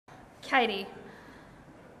Katie,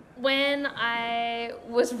 when I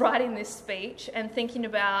was writing this speech and thinking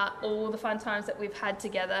about all the fun times that we've had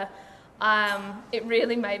together, it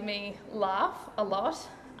really made me laugh a lot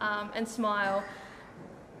and smile.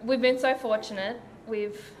 We've been so fortunate.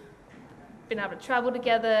 We've been able to travel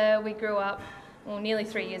together. We grew up, well, nearly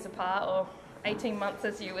 3 years apart, or 18 months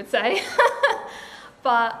as you would say.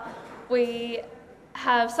 But we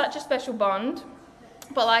have such a special bond.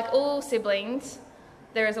 But like all siblings,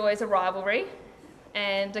 there is always a rivalry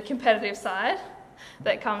and a competitive side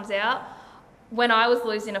that comes out. When I was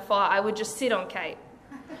losing a fight, I would just sit on Kate.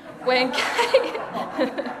 When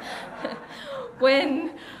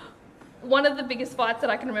one of the biggest fights that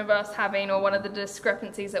I can remember us having, or one of the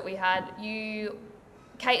discrepancies that we had,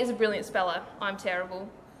 Kate is a brilliant speller, I'm terrible,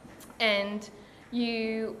 and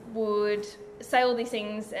you would say all these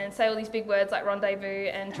things and say all these big words like rendezvous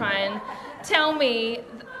and try and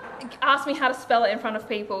ask me how to spell it in front of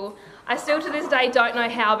people. I still to this day don't know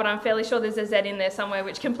how, but I'm fairly sure there's a Z in there somewhere,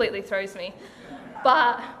 which completely throws me.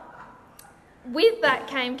 But with that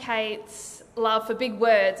came Kate's love for big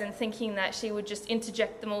words and thinking that she would just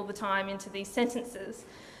interject them all the time into these sentences.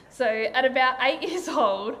 So at about 8 years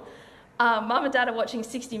old, Mum and Dad are watching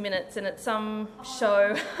 60 Minutes, and it's some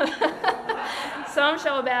show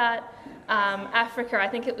about Africa. I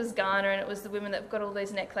think it was Ghana, and it was the women that have got all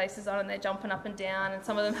these necklaces on and they're jumping up and down, and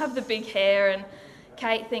some of them have the big hair, and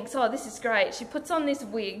Kate thinks, oh, this is great. She puts on this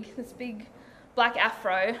wig, this big black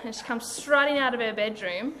afro, and she comes strutting out of her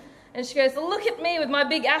bedroom, and she goes, look at me with my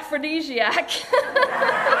big aphrodisiac.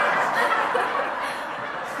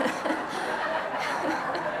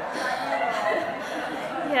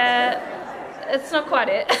 Yeah, it's not quite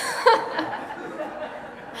it.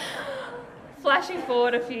 Flashing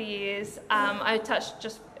forward a few years, I touched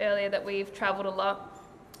just earlier that we've travelled a lot.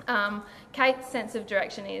 Kate's sense of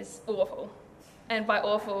direction is awful. And by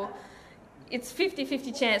awful, it's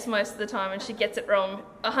 50-50 chance most of the time, and she gets it wrong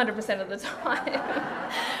 100% of the time.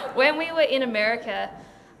 When we were in America,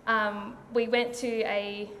 we went to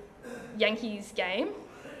a Yankees game,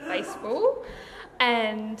 baseball,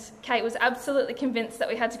 and Kate was absolutely convinced that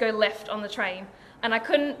we had to go left on the train. And I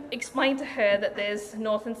couldn't explain to her that there's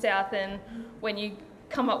north and south, and when you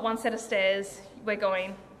come up one set of stairs, we're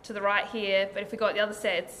going to the right here, but if we go up the other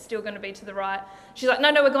set, it's still going to be to the right. She's like,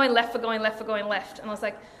 no, we're going left, we're going left, we're going left. And I was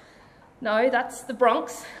like, no, that's the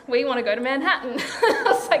Bronx. We want to go to Manhattan. I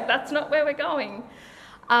was like, that's not where we're going.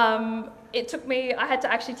 It took me, I had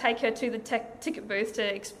to actually take her to the ticket booth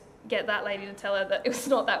to get that lady to tell her that it was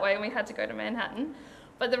not that way and we had to go to Manhattan.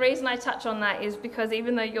 But the reason I touch on that is because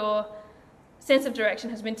even though your sense of direction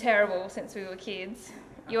has been terrible since we were kids,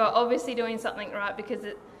 you are obviously doing something right, because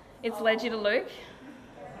it's led you to Luke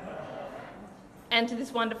and to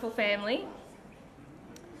this wonderful family.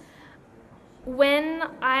 When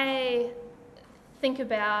I think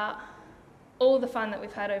about all the fun that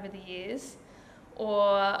we've had over the years,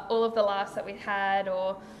 or all of the laughs that we've had,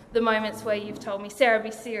 or the moments where you've told me, Sarah,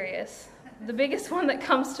 be serious, the biggest one that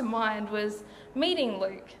comes to mind was meeting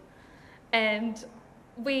Luke. And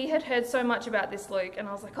we had heard so much about this Luke, and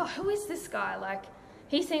I was like, oh, who is this guy? Like,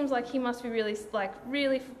 he seems like he must be really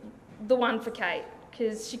the one for Kate,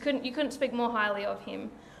 because you couldn't speak more highly of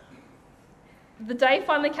him. The day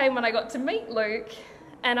finally came when I got to meet Luke,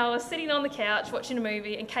 and I was sitting on the couch watching a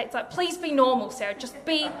movie, and Kate's like, please be normal, Sarah, just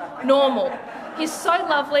be normal. He's so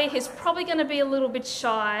lovely, he's probably going to be a little bit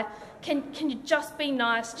shy. Can you just be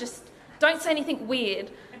nice? Just don't say anything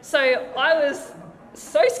weird. So I was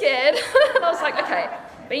so scared, and I was like, okay,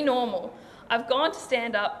 be normal. I've gone to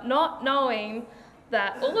stand up, not knowing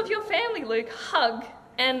that all of your family, Luke, hug,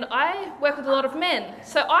 and I work with a lot of men,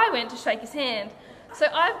 so I went to shake his hand. So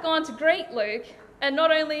I've gone to greet Luke, and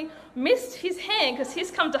not only missed his hand because he's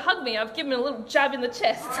come to hug me, I've given him a little jab in the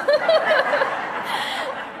chest.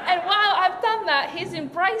 And while I've done that, he's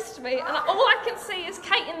embraced me, and all I can see is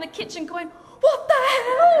Kate in the kitchen going, what the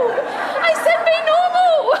hell? I said be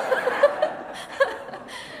normal.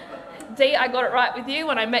 Dee, I got it right with you.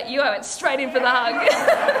 When I met you, I went straight in for the hug.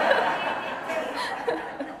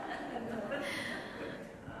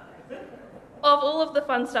 Of all of the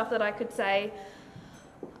fun stuff that I could say,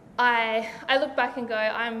 I look back and go,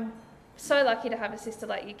 I'm so lucky to have a sister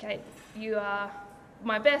like you, Kate. You are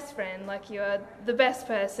my best friend, like you are the best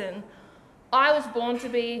person. I was born to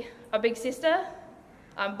be a big sister.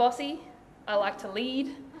 I'm bossy. I like to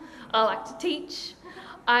lead. I like to teach.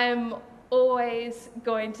 I'm always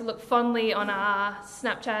going to look fondly on our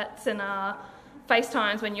Snapchats and our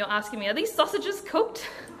FaceTimes when you're asking me, are these sausages cooked?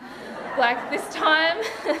 Like this time,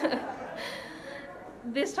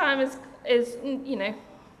 this time is, you know,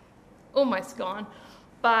 almost gone.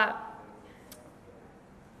 But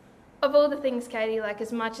of all the things, Katie, like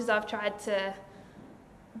as much as I've tried to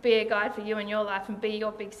be a guide for you in your life and be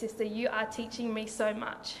your big sister, you are teaching me so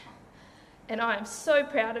much. And I am so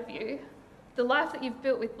proud of you. The life that you've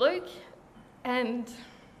built with Luke and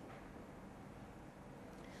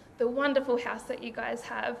the wonderful house that you guys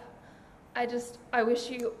have. I wish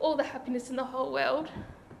you all the happiness in the whole world.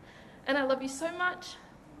 And I love you so much.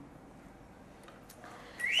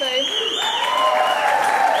 So,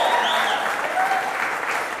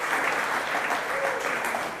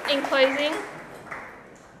 in closing,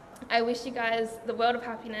 I wish you guys the world of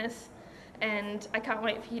happiness, and I can't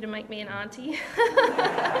wait for you to make me an auntie.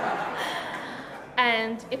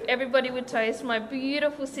 And if everybody would toast my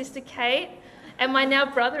beautiful sister Kate and my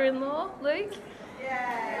now brother-in-law Luke.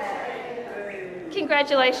 Yay!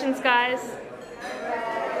 Congratulations, guys.